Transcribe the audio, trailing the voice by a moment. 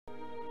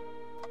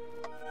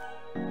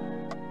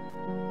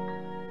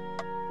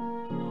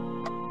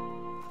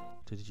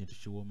teri kintu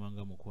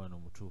kiwoomanga mukwano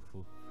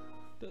mutuufu.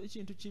 Teri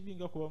kintu kibi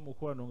nga kuba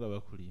mukwano nga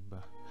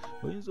bakulimba.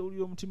 Oyinza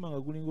oli omutima nga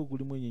gulinga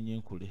ogulimu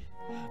enyenyenkule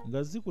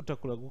nga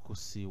zikutakula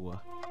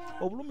gukusiiwa.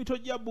 Obulumi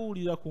tojja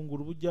buwulira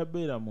kungulu bujja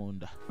beera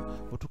munda.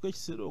 Otuuka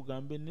ekiseera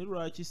ogambe ne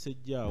lwaki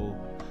sejjaawo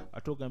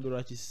ate ogambe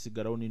lwaki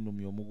sisigalawo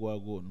ninnumya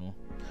omugwago ono.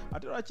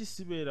 Ate lwaki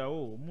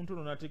sibeerawo omuntu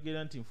ono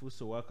n'ategeera nti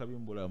nfuuse ow'akabi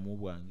mu bulamu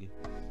bwange.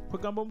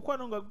 Kwegamba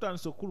omukwano nga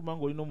gutandise okuluma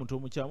ng'olina omuntu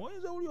omukyamu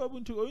oyinza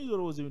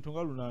olowooza ebintu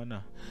nga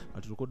 8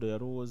 ati Lukodo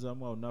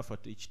yalowoozaamu awo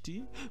n'afata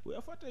ekiti. Bwe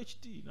yafata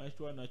ekiti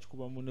n'akitwala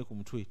n'akikuba munne ku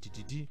mutwe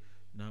tititi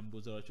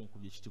n'ambuuza lwaki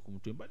onkubye ekiti ku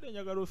mutwe. Mbadde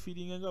njagala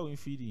ofiiringa nga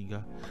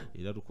wenfiiringa.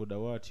 Era Lukoda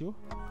bw'atyo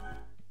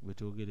bwe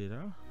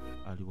twogerera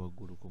ali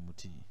waggulu ku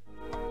muti.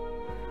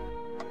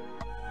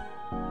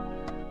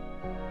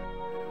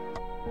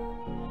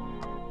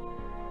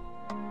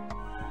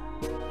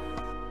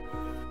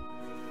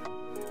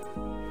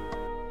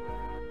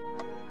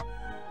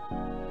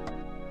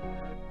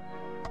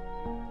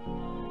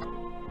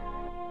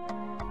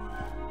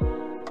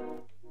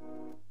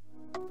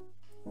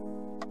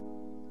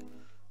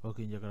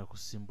 Okay, njagala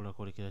kusimbula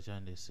kolekera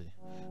kyandese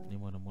ne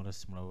mwana muwala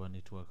simulaba ba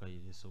network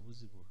ayirese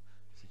obuzibu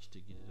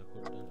sikitegererako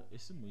ddala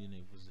esimu ye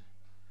neevuze.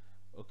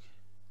 Okay,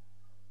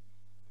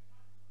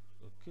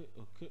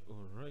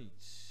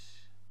 alright.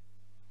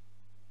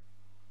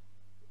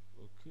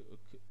 Okay.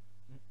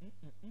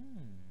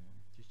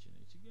 Kikino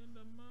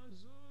ekigenda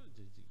maaso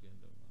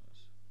kigenda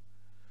maaso.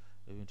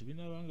 Ebintu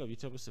binaabanga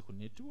bitabuse ku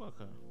network.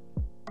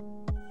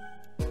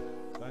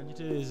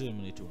 Kanjitereeze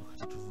mu network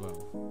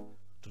tetuvaawo.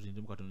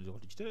 Tulinde mu Katonda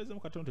kati kitereeze mu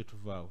Katonda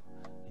tetuvaawo.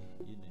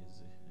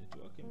 Yineze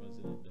network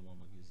emaze neddamu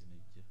amagezi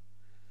nejja.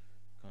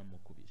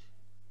 Kamukubire.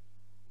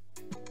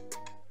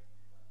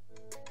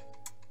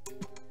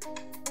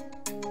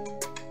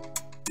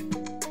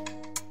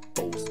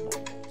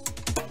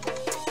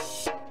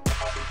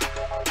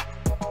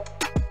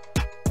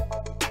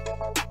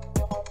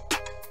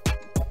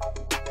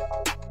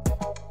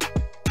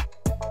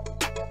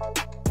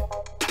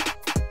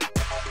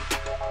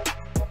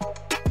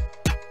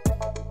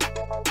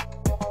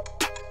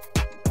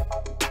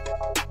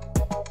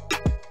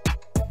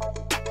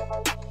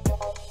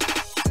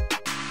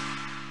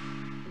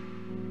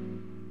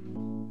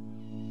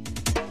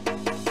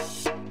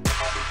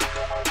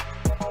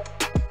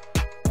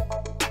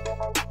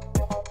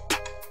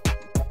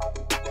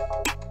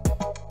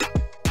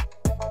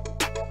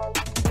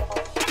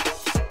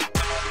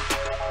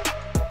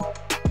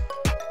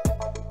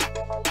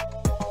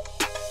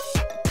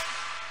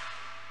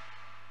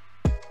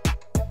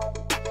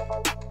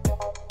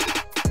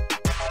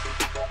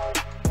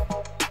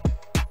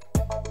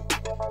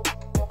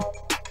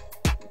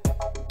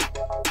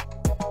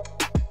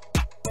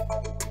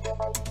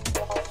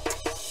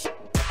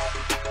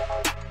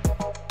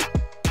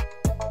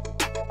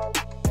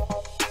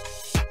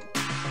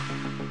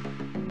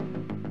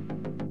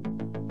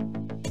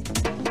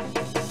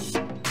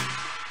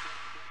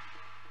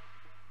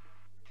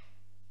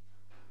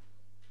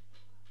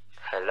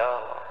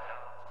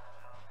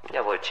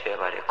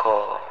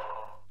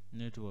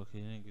 Network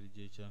engeri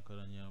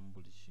gyekyankalanya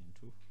buli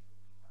kintu.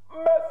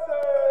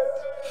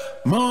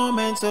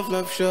 Moments of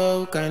love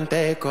show can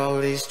take all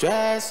the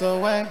stress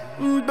away.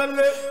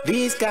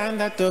 These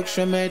kind of talk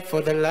show made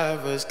for the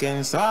lovers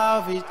can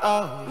solve it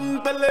all.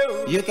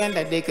 You can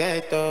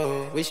dedicate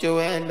to wish you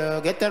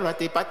well, get a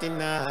ratty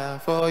patina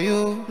for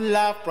you.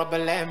 Love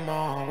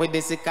problem with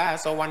this car,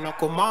 so one no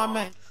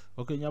moment.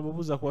 Okay,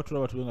 nyabubuza kuba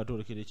tulaba tubenga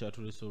twolekera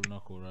ekyatulese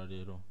olunaku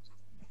olwaleero.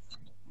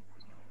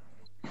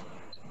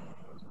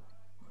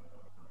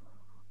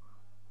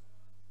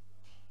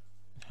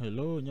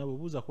 Hello,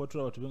 nyabubuza kuba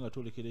tulaba tubenga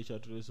twolekera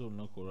ekyatulese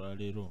olunaku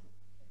olwaleero.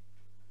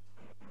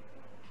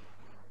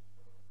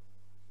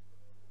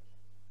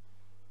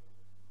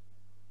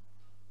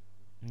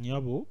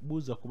 Nyabo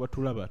buuza kuba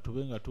tulaba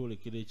tubenga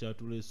twolekera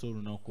ekyatulese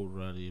olunaku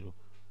olwaleero.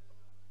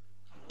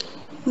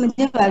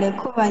 Mujebale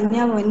kuba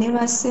nyabo ne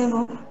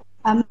basebo.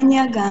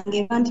 Amanya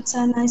gange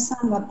banditsanisa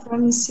nga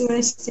Promise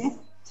Rest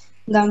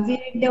nga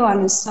nviridde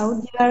wano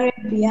Saudi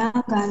Arabia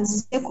nga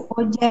nzize ku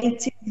ODI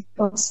Tv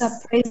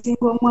okusurprising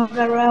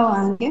omwagalwa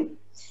wange.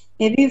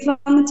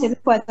 Ebivaamu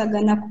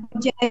tebikwatagana ku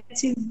ODI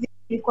Tv,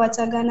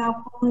 bikwatagana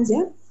ku nze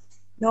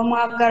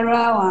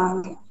n'omwagalwa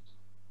wange.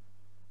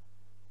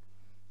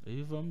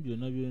 Ebivaamu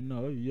byonna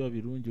oba biba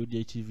birungi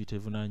ODI Tv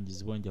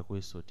tevunaanyizibwa nja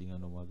kwesootinga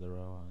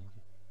n'omwagalwa wange.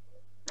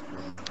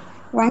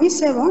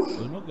 Wanyisebo?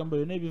 Onogamba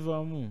byonna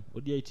ebivaamu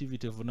ODI Tv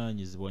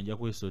tevunaanyizibwa nja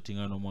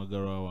kwesootinga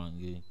n'omwagalwa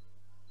wange.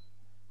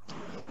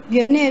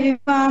 Byonna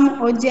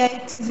ebivaamu ODI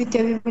TV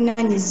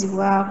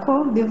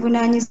tebivunaanyizibwako,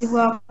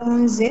 bivunaanyizibwako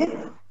nze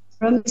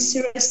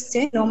Promise Rest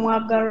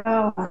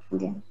n'omwagalwa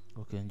wange.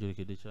 Okay,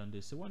 njolekedde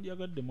kyandese.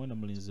 Wandyagadde mwana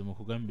mulinzi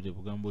mukugambire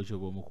bugambo ki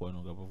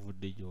obw'omukwano nga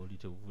buvudde gy'oli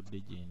tebuvudde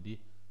gye ndi.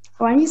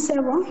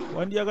 Wanyisebo?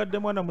 Wandyagadde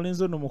mwana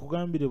mulinzi ono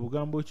mukugambire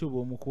bugambo ki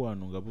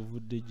obw'omukwano nga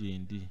buvudde gye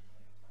ndi.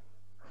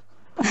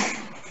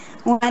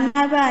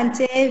 Wanaba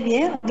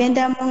ntebye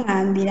ogenda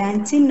muŋŋambira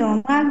nti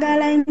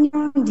n'omwagala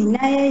nnyo ndi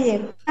naye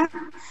yekka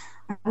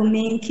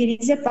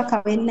agumiikirize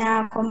paka bwe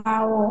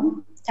naakomawo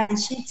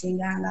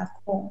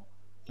kyankiitingangako.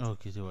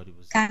 Okay, tewali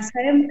buzi.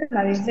 Kansabe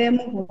Mukama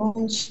biveemu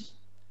bulungi.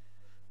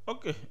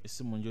 Okay,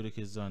 esimu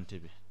njolekeza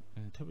Ntebe.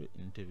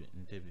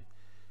 Ntebe.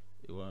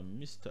 Ewa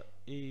Mr.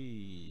 A.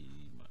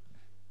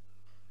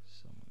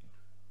 Samuel.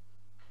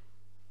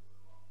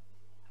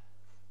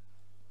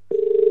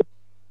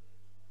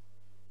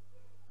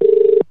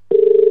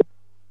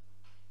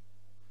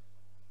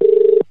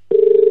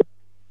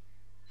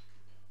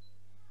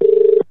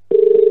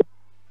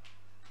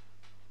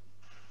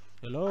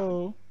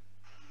 Hello.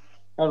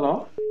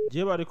 Hello.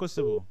 Je baliko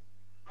sebo?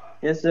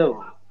 Yes, sir.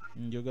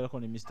 Njogerako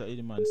ni Mr.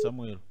 Elman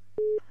Samuel.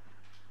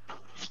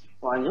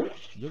 Wanje?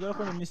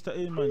 Njogerako ni Mr.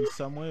 Elman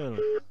Samuel.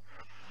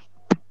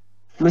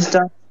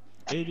 Mr.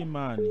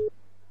 Elman.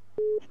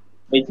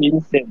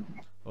 Ekiruse.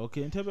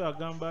 Okay, Ntebe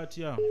agamba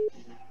atya?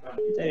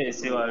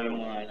 Ese wawe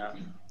mwana.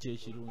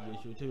 Kyekirungi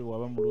ekyo Ntebe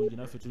waba mulungi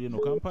naffe tuli eno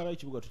Kampala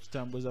ekibuga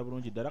tukitambuza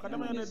bulungi ddala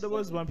katamanya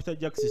n'eddoboozi bampita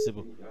Jaxi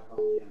sebo.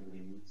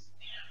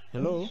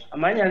 Hello.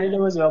 Amanya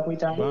n'eddoboozi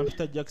bakuyita?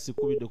 Bampita Jaxi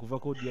kubidde kuva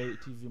ku ODI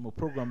Tv mu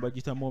program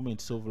bagita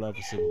Moments of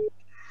Love sebo.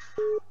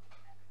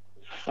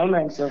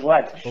 Moments of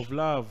what? Of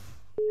Love.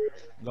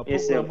 Nga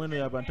program eno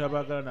y'abantu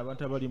abaagala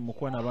n'abantu abali mu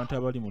mukwano n'abantu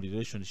abali mu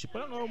relationship.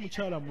 Era ngawo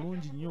omukyala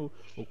mulungi nnyo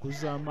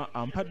okuzaama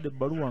ampadde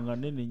ebbaluwa nga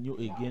nnene nnyo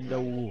egenda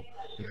wuwo.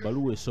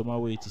 Ebbaluwa esoma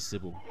weeti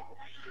sebo.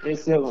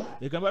 Esebo.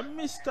 Egamba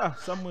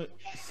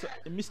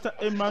Mr.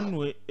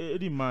 Emmanuel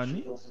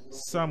Erimani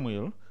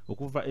Samuel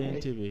okuva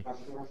Entebbe.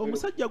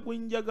 Omusajja gwe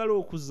njagala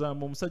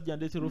okuzaama omusajja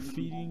ndeetera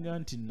feelinga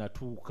nti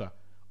natuuka.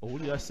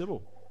 Owulira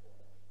sebo?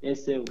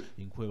 Esebo.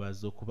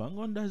 Nkwebaza okuba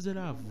nga ondaze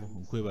laavu.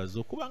 Nkwebaza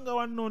okuba nga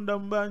wannonda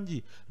mu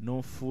bangi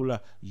n'ofuula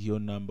your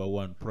number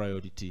one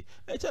priority.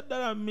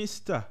 Ekyaddala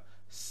Mr.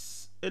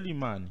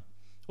 Erimani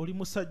oli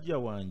musajja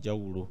wa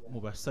njawulo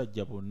mu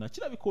basajja bonna.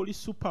 Kirabika oli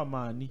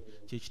Superman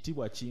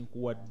kyekitiibwa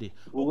kinkuwadde.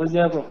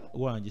 Obuzeeko?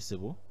 Wangi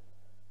sebo?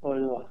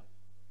 Oliwa?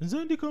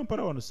 Nze ndi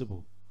Kampala wano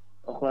sebo.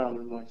 Okola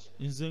mulimu ki?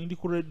 Nze ndi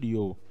ku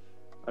radio.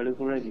 Oli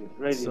ku radio?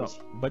 Radio ki?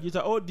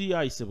 Bagita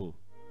ODI sebo.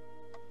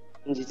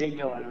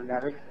 Ngitegga wano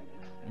ndabe.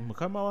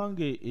 Mukama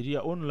wange eri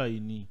ya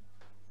online.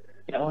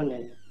 Ya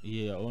online?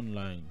 Yeah,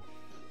 online.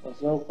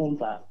 Osobola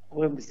okumpa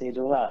website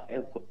oba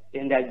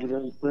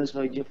endagiro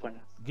kwensobola ogifuna?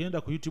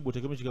 Genda ku YouTube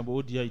oteekemu ekigambo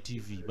ODI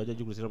Tv bajja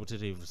gikuleetera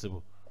butereevu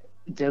sebo.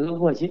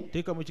 Teekeko ki?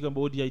 Teekamu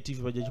ekigambo ODI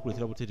Tv bajja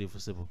gikuleetera butereevu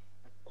sebo.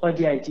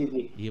 ODI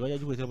TV? Ye bajja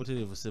gikuleetera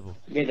butereevu sebo.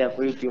 Genda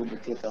ku YouTube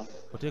teekamu.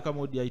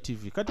 Oteekamu ODI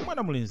TV. Kati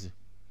mwana mulenzi.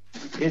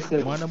 Yes,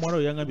 sir. Mwana muwala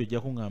oyo yangambye ojja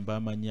kuŋŋamba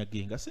amannya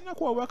ge nga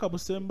sinnakuwa obubaka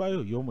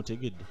busembayo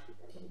y'omutegedde.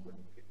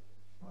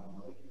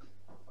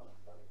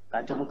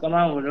 Kati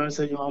mukama wange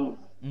n'onsonyiwamu.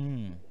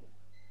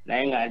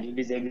 Naye nga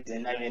ndibizebize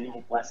nabye ndi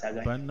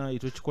mukwasaganya. Bannaye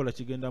tokikola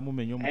kigenda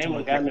mumenya omutima. Naye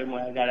mugambe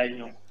mwagala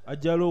nnyo.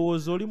 Ajja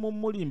alowooza oli mu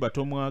mulimba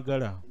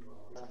tomwagala.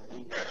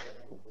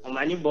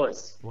 Omanyi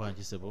boss?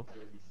 Wangi sebo.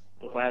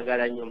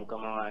 Nkwagala nnyo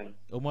mukama wange.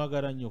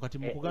 Omwagala nnyo kati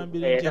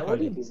mukugambira ntya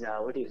kale?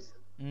 Awuliriza.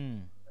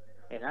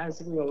 Era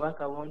nsibuye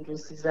obubaka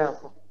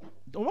buntuusizaako.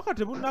 Obubaka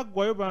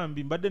tebunaggwayo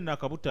bambi mbadde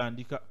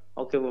nakabutandika.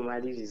 Okay,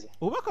 bumalirize.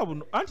 Obubaka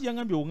buno anti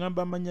yangambye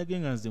oŋŋamba amannya ge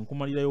nga nze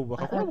nkumalirayo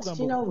obubaka.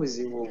 Kirina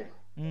obuzibu.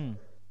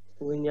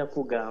 Bunya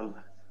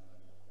kugamba.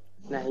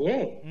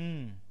 Naye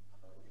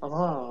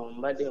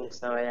mbadde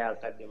nkusabayo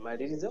akadde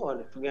maliriza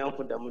wano tugenda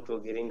kuddamu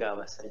twogere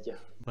ng'abasajja.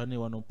 Bane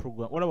wano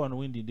program wala wano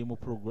windi ndi mu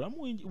program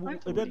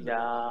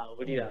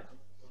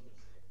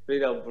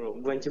Bulira bro,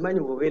 gwe nkimanyi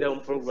bw'obeera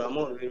mu program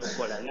obeera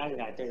okola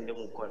nange ate ndi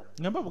mukola.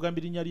 Ngamba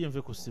bugambira linnya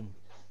lyenve ku ssimu.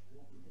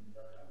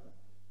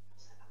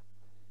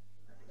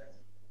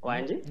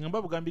 Wange?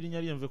 Ngamba bugambira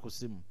linnya lyenve ku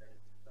ssimu.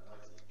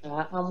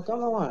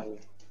 Mukama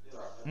wange.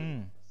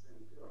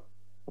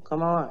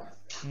 Mukama wange.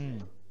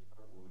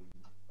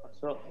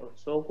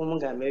 So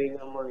okumugamba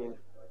ebigambo bino.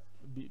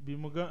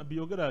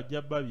 Biyogera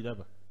ajja bba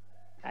biraba.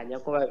 Ajja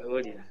kuba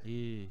biwulira.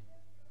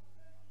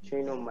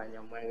 Kyolina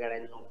omumanya mwagala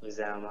nnyo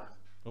okuzaama.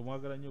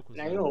 Omwagala nnyo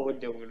okuzaama. Naye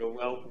obudde buno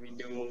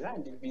bwankubiddemu nga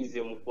ndi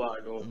bize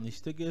mukwano.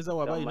 Nekitegeeza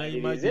waba alina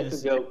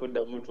emergency.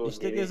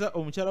 Nekitegeeza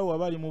omukyala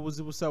waba ali mu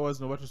buzibu ssaawa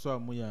zino batusobola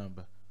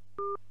muyamba.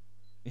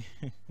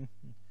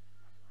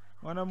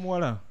 Mwana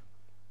muwala.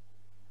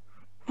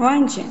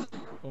 Wanje.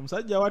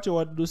 Omusajja wate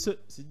wadduse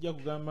sijja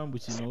kugamba mbu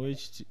kino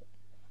weekiti.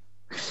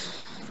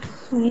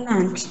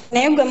 Nanti.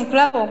 Naye gwe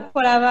mukulaba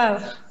okukola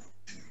baaba.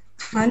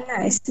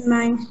 Anna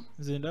esimanyi.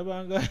 Nze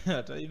ndabanga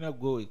atalina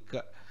gwe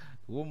wekka.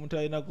 Omuntu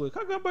alina gwe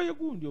wekka agamba ye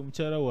gundi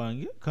omukyala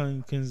wange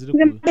kenzire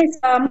kuwe. Mbadde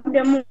nsaba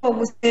muddemu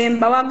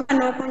ogusemba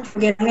wagana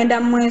okunjogera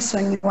ngenda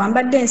mwesonyiwa.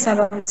 Mbadde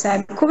nsaba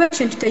busabi kuba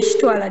ekintu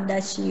tekitwala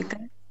ddakiika.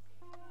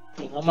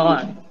 Mukama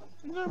wange.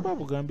 Ngamba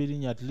bugamba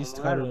erinnya at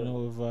least kale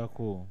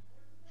n'owevaako.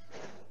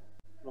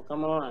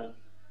 Mukama wange.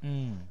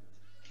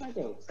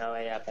 Mbadde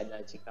nkusabayo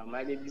akadakiika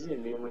maliriza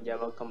emirimu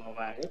gy'abakama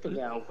bange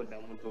tugenda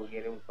kuddamu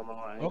twogere mukama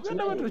wange.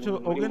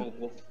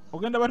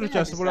 Ogenda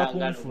batokyasobola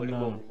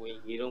kunfuna.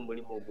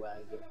 Omulimu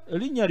gwange.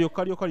 Erinnya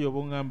lyokka lyokka lyoba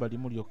oŋŋamba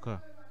limu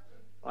lyokka.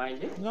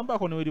 Wange?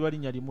 Ngambako ne weriba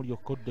linnya limu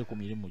lyokka odde ku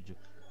mirimu gyo.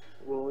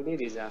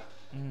 Bw'owuliriza.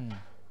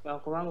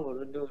 Lwakubanga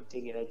oludde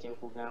okutegeera kye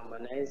nkugamba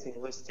naye singa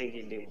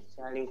okitegedde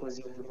kyali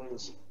nkoze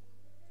bulungi.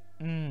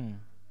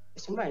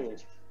 Ekimanyi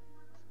ekyo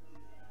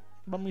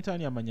bamuyita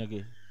ani amanya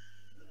ge?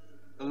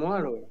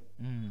 omuwala oyo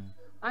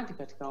anti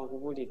kati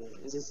kankubulire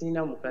nze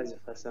sirina mukazi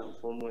first and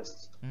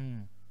foremost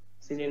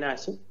sirina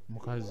ki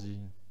mukazi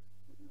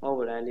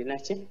wabula ndina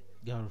ki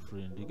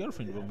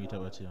girlfriend bamuyita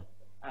batya?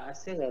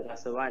 Sega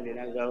kasoba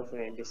ndina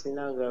girlfriend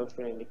sirina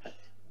girlfriend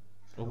kati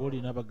oba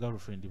olina aba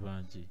girlfriend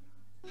bangi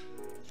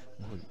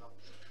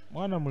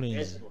mwana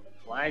mulenzi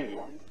wange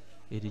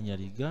erinnya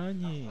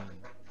liganye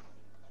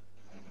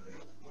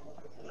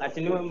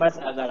ati niwe mba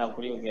saagala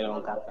kulyogera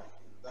nkaka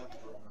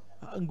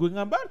gwe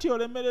ngamba nti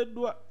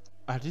olemereddwa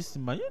ate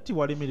simanyi nti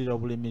walemererwa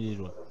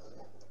bulemererwa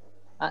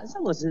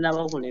sango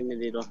sinaba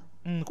kulemererwa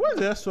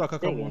kubenza yaswaka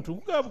kamuntu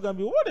nkugamba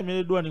bugambi oba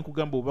olemereddwa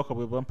ninkugamba obubaka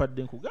bwe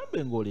bampadde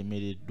nkugambe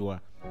ng'olemereddwa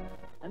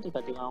anti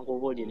kati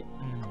kankubulire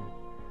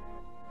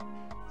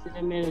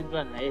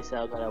siremereddwa naye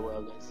saagala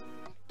bwagazi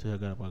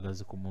toyagala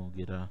bwagazi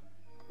kumwogera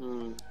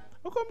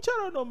oko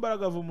omukyala ono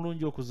omubalagavu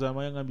omulungi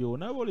okuzaama yangambye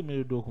onaaba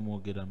olemereddwa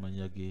okumwogera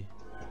amanya ge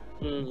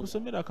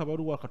nkusomera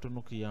akabaluwa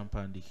akatono ke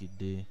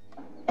yampandikidde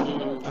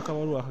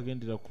akabaluwa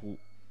akagendera ku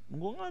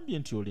ng'ongambye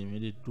nti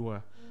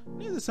olemereddwa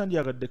nze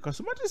sandyagadde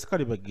kasoma ate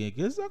sikale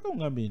bagegezaako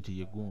ngambye nti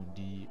ye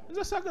gundi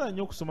nze saagala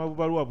nnyo okusoma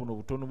bubaluwa buno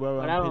butono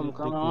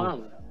bwabampereddeko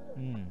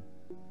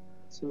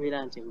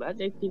suubira nti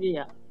mbadde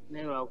kiriya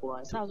naye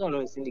lwakuba saagala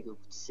onsindike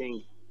ku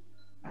kisenge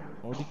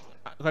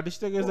kati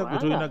kitegeeza gwe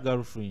tolina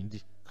girlfriend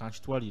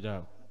kankitwalira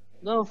awo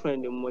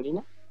girlfriend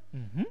mulina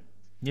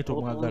nye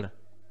tomwagala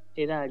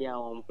era ali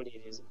awo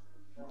ompuliriza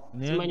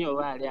simanyi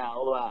oba ali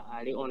awo oba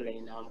ali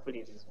online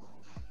ampuliriza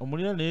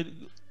omulina naye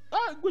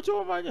gwe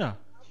kyomanya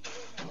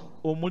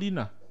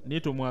omulina naye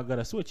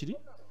tomwagala si wekiri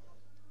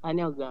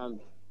ani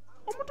ogambye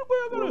omuntu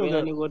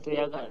gweyagala nigo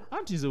toyagala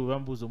anti nze bwe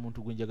bambuuza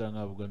omuntu gwe njagala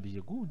nga bugambye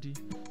ye gundi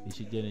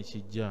ekijja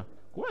nekijja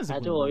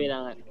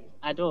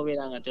ate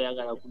obeera nga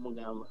toyagala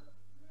kumugamba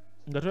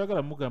nga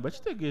toyagala mugamba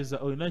kitegeeza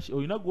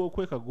olina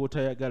gwokweka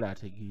gwotayagala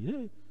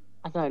ategeere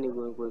atani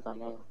gwekweka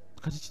nayo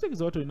kati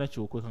kitegeeza wa tolina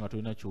kyokweka nga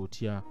tolina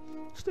kyotya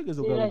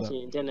kitegeeza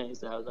kinta naye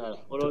saagala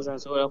olowooza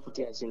nsobola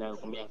kutya kinayo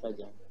ku myaka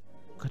gyange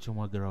kati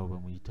omwagalawo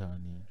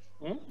bamuyitaani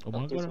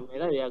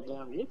omwagala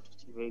byagambye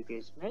tukibeeko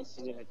ekyo naye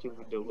kirina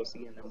kivudde obwo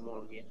sigenda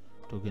mwogera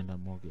togenda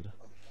mwogera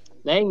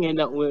naye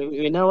ngenda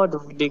wenawa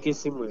tovuddeko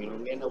esimu eno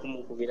ngenda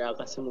kumukubira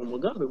akasimu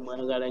mugambe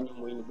mwagala nnyo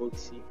mu inbox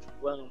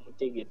kubanga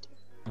mutegedde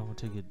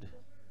amutegedde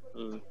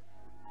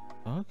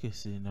okay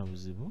sirina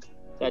buzibu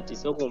kati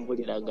sooka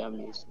ompulira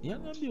agambye ekyo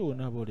yagambye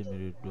wonaaba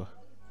olemereddwa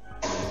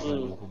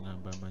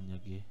okugamba amanya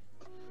ge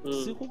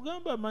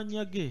sikugamba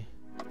amanya ge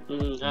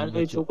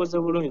ekyokoze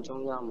bulungi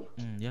kyongamba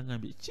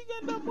yagambye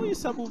kigenda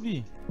muyisa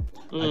bubi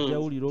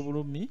ajjawulira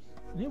obulumi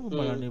naye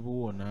bumala ne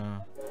buwona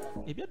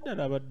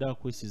ebyaddala abadde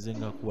akwesize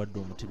ng'akuwadde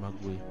omutima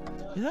gwe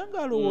era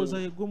ng'alowooza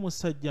yegwe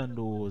musajja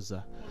ndowooza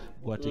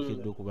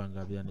gwateekeddwa okuba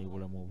ng'abeera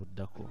n'obulamu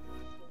obuddako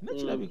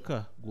nekirabika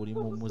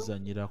gw'olimu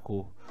muzanyirako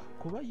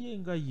kuba ye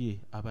nga ye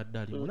abadde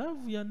ali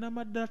mulavu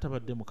yannamaddala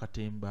tabadde mu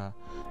katemba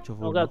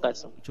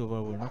kyova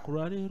olunaku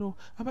lwaleero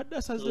abadde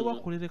asazeewo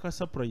akolereka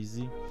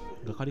surprise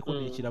nga kaliko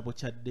n'ekirabo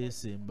kya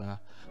Desemba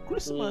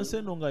Christmas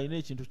eno ng'alina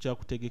ekintu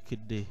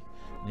kyakutegekedde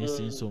naye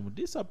sinsi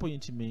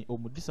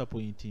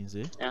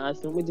omudisappointinze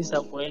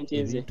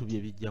ebintu bye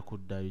bijja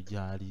kuddayo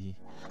gy'ali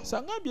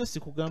sangambye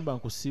sikugamba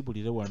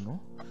nkusiibulire wano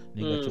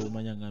naye nga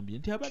kyomanya ngambye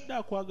nti abadde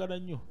akwagala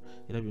nnyo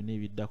era byonna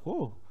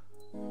ebiddako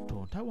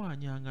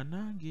tontawanyanga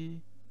nange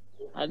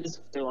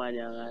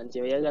alisikutewaanyanga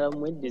nti oyagala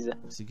mweddiza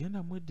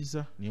sigenda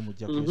mweddiza naye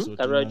mujja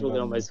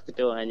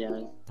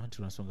anti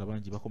lwansonga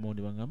bangi bakomawo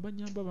ne bagamba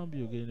nyamba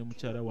bambiyogere ne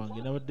mukyala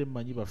wange nabadde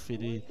mmanyi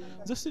baffere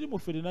nze siri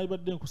mufere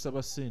nabadde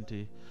nkusaba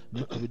ssente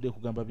naye kubidde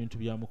kugamba bintu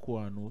bya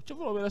mukwano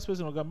kyova obeera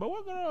sipezi nogamba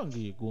wagala wange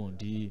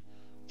yegondi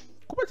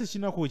kuba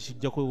tekinako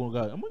ekijjako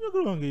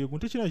amunyagala wange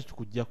yegondi tekina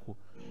kikujjako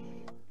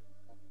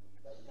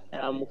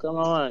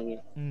mukama wange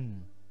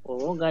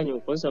oba oganye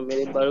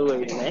okunsomera ebbaluwa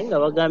eyo naye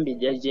nga bagambye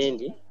ejja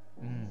gyendi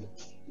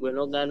gwe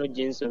nogaana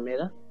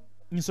oginsomera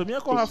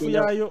nsomyeko hafu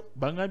yaayo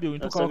bangambye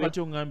wintuka wakati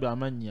ongambye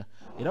amannya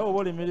era oba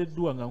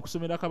olemereddwa nga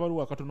nkusomera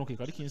akabaluwa akatono ke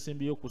kali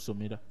kinsembiyo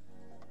okusomera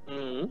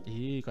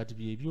kati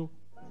byebyo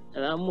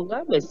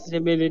mugambe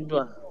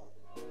siremereddwa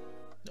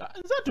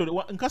nze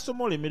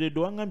nkasoma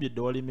olemereddwa wangambye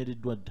dda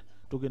walemereddwa dda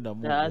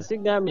togenda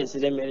sigambye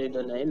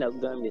siremereddwa naye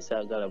nakugambye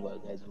saagala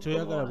bwagazi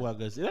toyagala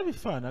bwagazi era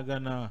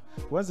bifaanagana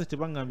wanze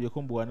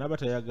tebaŋŋambyeko mbu wanaaba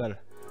tayagala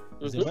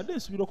nze mbadde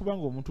nsubira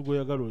okubanga omuntu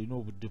gw'oyagala olina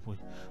obudde bwe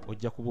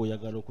ojja kuba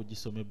oyagala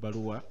okugisoma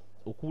ebbaluwa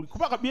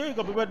kubanga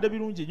byega bibadde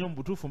birungi nnyo mu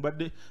butuufu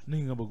mbadde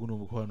nengamba guno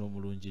omukwano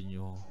omulungi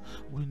nnyo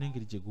bulina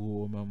engeri gye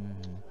guwoomamu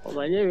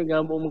omanye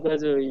ebigambo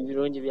omukazi oyo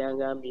birungi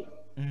byangambye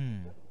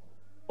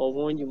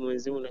obungi mu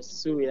nsi muno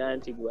sisuubira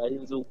nti gwe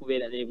ayinza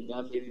okubeera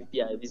n'ebigambo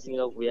ebipya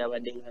ebisinga ku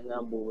byabadde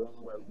ngagamba obulamu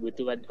bwe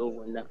tubaddewo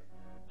bwonna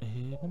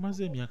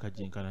mumaze emyaka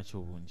gyenkana ki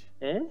obungi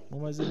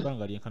mumaze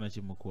ebbanga lyenkana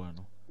ki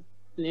mukwano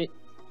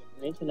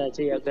nekyo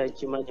nakyo yagala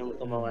kimanya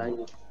mukama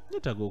wange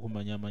netaga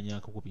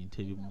okumanyamanyako ku bintu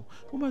ebimu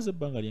mumaze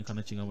ebbanga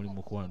lyenkana ki nga muli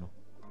mukwano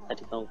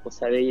kati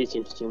kankusabeyo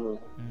ekintu kimu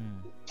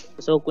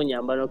osobola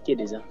okunyamba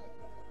n'okkiriza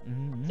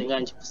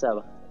singa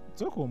nkikusaba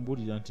soko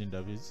mbulira nti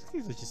ndabe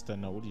sikize kisita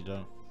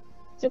nawulira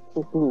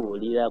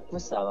kukubuulira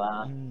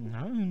kusaba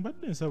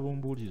mbadde nsaba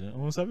ombulire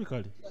onsabe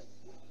kale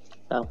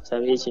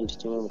akusabira ekintu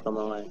kimu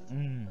mukama wange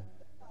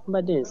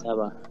mbadde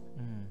nsaba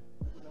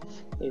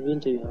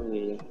ebintu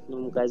byange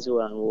n'omukazi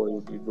wange oyo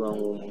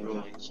bibwange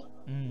omulungi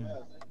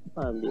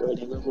bambi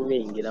oleme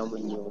kubingiramu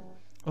nnyo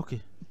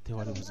okay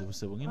tewali buzibu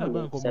sebo ngenda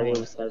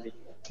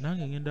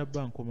nange ngenda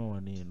bankoma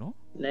wano eno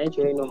naye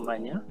kyolina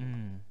omumanya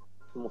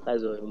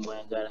omukazi oyo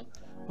mwagala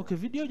okay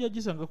video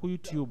gyagisanga ku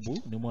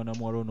YouTube ne mwana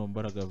muwala ono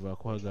Mbaragava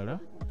akwagala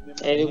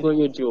eri ku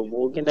YouTube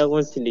ogenda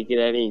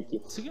kunsindikira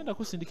linki sigenda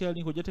kusindikira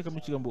linki ojateeka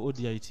mu kigambo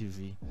ODI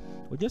Tv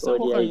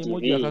ojasako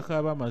kayimoja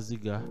akakaaba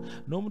amaziga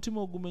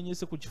n'omutima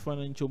ogumenyese ku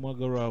kifaananyi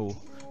ky'omwagalwawo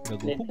nga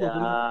gukugwa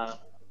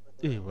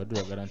wadde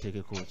oyagala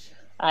nteekeko ki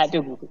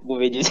ate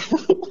gubenyese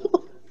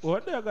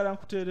wadde oyagala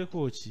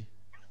nkuteereko ki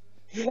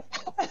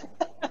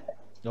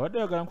wadde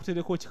oyagala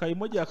nkuteereko ki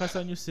kayimoja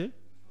akasanyuse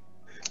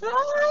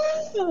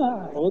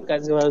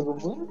omukazi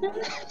wangu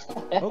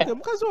okay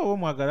mukazi wawe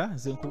omwagala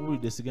nze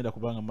nkubulidde sigenda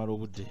kubanga mala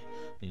obudde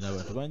nina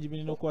abantu bangi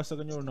birina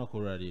okwasaganya olunaku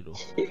olwaleero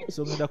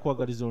so ngenda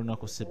kuwagaliza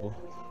olunaku sebo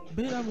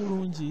beera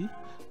bulungi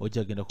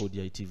ojja genda ku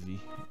ODI Tv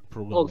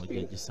programu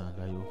ojja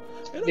gisangayo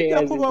era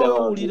ojja kuba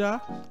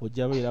wawulira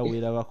ojja beera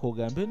weerabako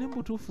ogambe ne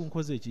mutuufu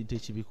nkoze ekintu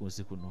ekibi ku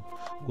nsi kuno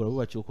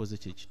gwolaba kyokoze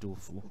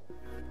kyekituufu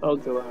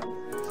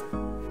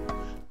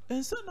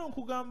ensana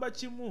nkugamba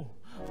kimu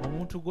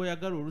omuntu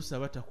gwoyagala oluusi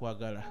aba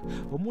takwagala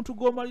omuntu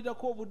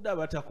gw'omalirako obudde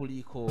aba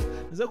takuliiko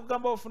nze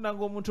kugamba ofuna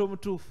ng'omuntu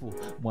omutuufu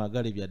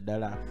mwagale bya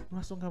ddala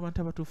olwasonga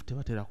abantu abatuufu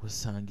tebatera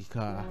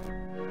kusangika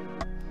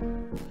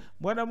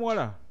mwana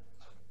muwala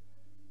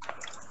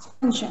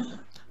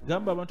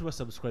gamba abantu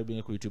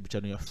basubscribinge ku YouTube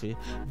channel yaffe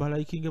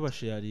balikinge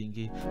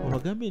basharinge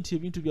obagambe nti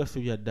ebintu byaffe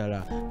bya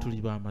ddala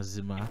tuli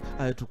b'amazima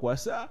aye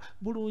tukwasa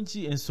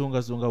bulungi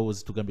ensonga zonga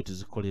wozi tugambe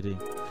tuzikolere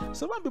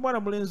sabambi mwana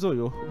mulenzi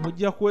oyo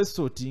mujja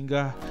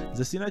kwesootinga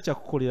nze sina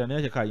kyakukolera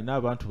naye kyakaalina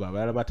abantu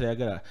babalala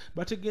batayagala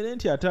bategere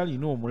nti ate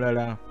alina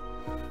omulala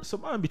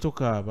sobambi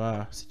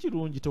tokaaba si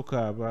kirungi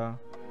tokaaba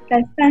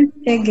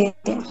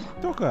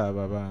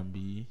tokaaba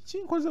bambi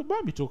kinkoze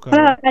bambi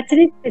tokaaba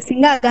atlist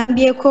singa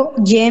agambyeko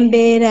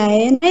gyembeera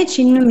naye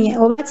kinumya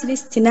oba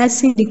atlist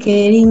nasindika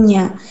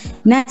erinnya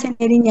nate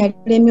n'erinnya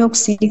lilemye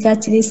okusindika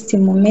atlist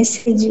mu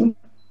message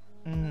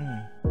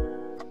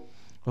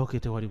okay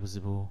tewali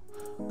buzibu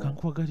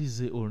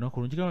kankwagalize olunaku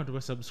olungi abantu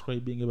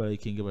basubscribinge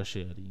balikinge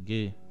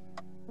basharinge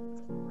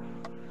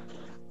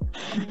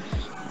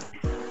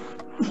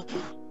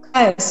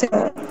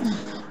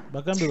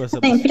bagambe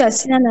empita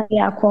sina na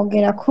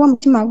byakwogera kuba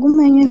omutima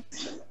gumenye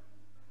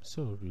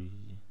sorry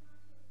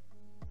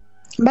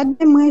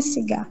mbadde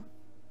mwesiga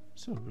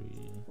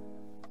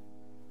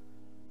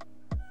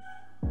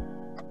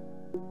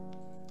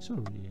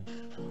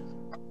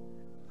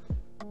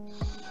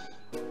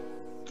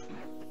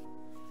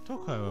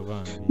tokaaba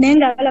bambi naye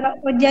nga balaba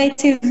ODI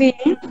TV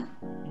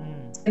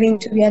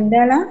ebintu bya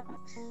ddala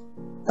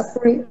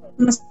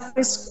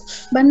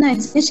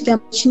bannansi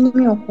ekigambo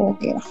kinumye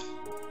okwogera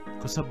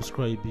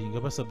kusubscribing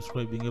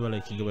abasubscribing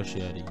abalikinge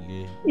basharinge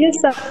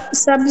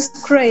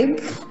subscribe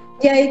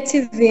ODI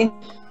TV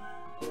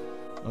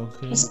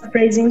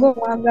surprising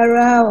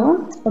omwagalwawo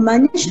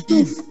omanye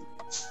ekituufu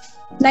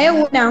naye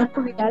wona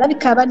nkubira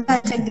alabika abadde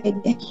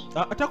ategedde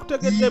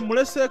atakutegedde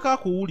muleseeko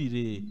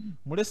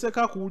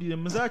akuwulire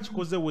muze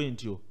akikoze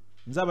wentyo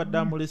nze abadde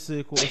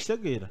amuleseeko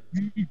okitegeera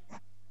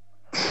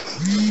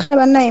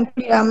bannaye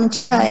mpulira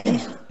mukyaye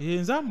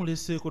nze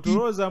amuleseeko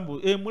tolowooza mbu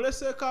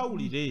muleseeko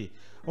awulire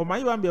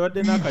omanyi bambi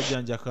abadde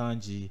n'akajanja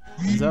kangi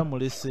nze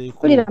amuleseeko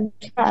mpulira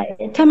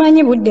mukyaye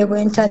tamanyi budde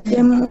bwe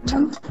ntaddemu